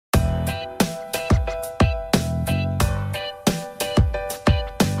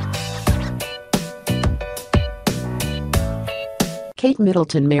Kate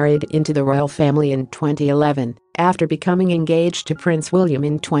Middleton married into the royal family in 2011 after becoming engaged to Prince William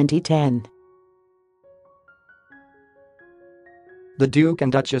in 2010. The Duke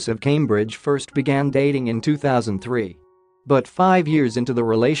and Duchess of Cambridge first began dating in 2003. But 5 years into the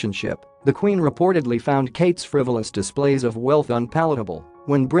relationship, the Queen reportedly found Kate's frivolous displays of wealth unpalatable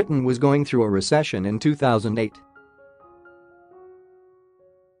when Britain was going through a recession in 2008.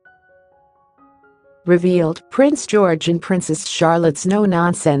 Revealed, Prince George and Princess Charlotte's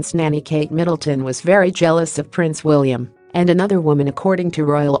no-nonsense nanny Kate Middleton was very jealous of Prince William and another woman. According to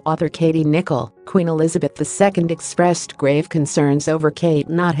royal author Katie Nicholl, Queen Elizabeth II expressed grave concerns over Kate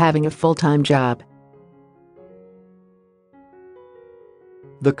not having a full-time job.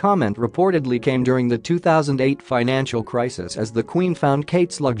 The comment reportedly came during the 2008 financial crisis as the Queen found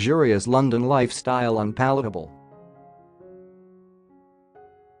Kate's luxurious London lifestyle unpalatable.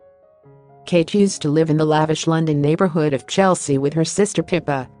 Kate used to live in the lavish London neighborhood of Chelsea with her sister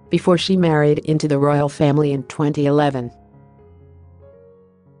Pippa before she married into the royal family in 2011.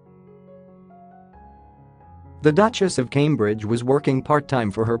 The Duchess of Cambridge was working part-time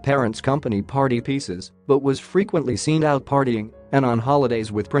for her parents' company Party Pieces but was frequently seen out partying and on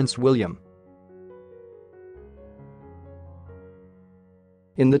holidays with Prince William.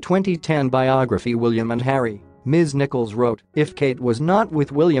 In the 2010 biography William and Harry, Ms. Nichols wrote, "If Kate was not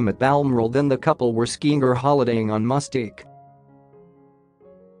with William at Balmoral, then the couple were skiing or holidaying on Mustique.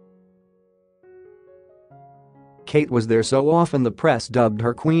 Kate was there so often the press dubbed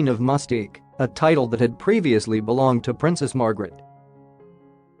her Queen of Mustique, a title that had previously belonged to Princess Margaret."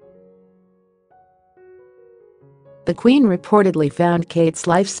 The Queen reportedly found Kate's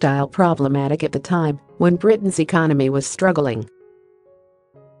lifestyle problematic at the time when Britain's economy was struggling.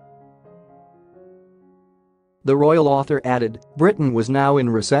 The royal author added, Britain was now in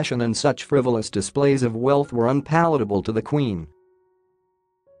recession and such frivolous displays of wealth were unpalatable to the Queen.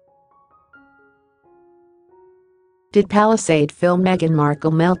 Did Palisade film Meghan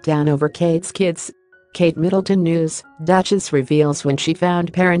Markle meltdown over Kate's kids? Kate Middleton News, Duchess reveals when she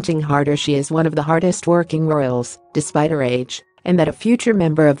found parenting harder. She is one of the hardest working royals, despite her age, and that a future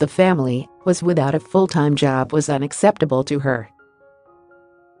member of the family was without a full-time job was unacceptable to her.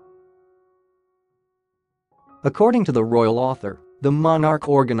 According to the royal author, the monarch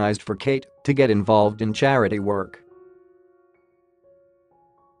organized for Kate to get involved in charity work.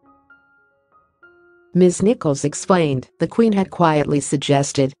 Ms. Nichols explained the Queen had quietly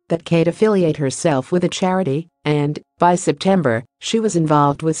suggested that Kate affiliate herself with a charity, and, by September, she was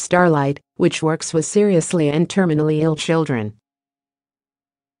involved with Starlight, which works with seriously and terminally ill children.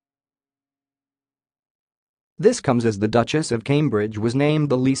 This comes as the Duchess of Cambridge was named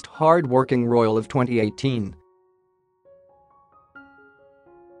the least hard-working royal of 2018.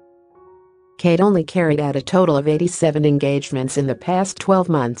 Kate only carried out a total of 87 engagements in the past 12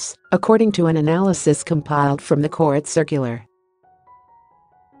 months, according to an analysis compiled from the court circular.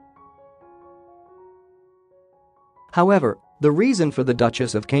 However, the reason for the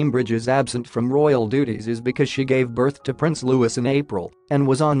Duchess of Cambridge's absence from royal duties is because she gave birth to Prince Louis in April and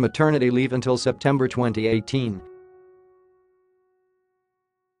was on maternity leave until September 2018.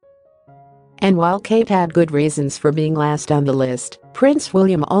 And while Kate had good reasons for being last on the list, Prince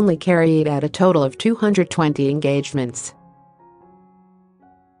William only carried out a total of 220 engagements.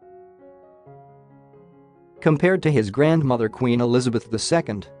 Compared to his grandmother Queen Elizabeth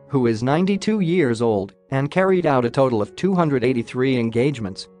II, who is 92 years old and carried out a total of 283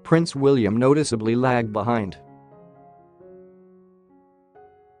 engagements, Prince William noticeably lagged behind.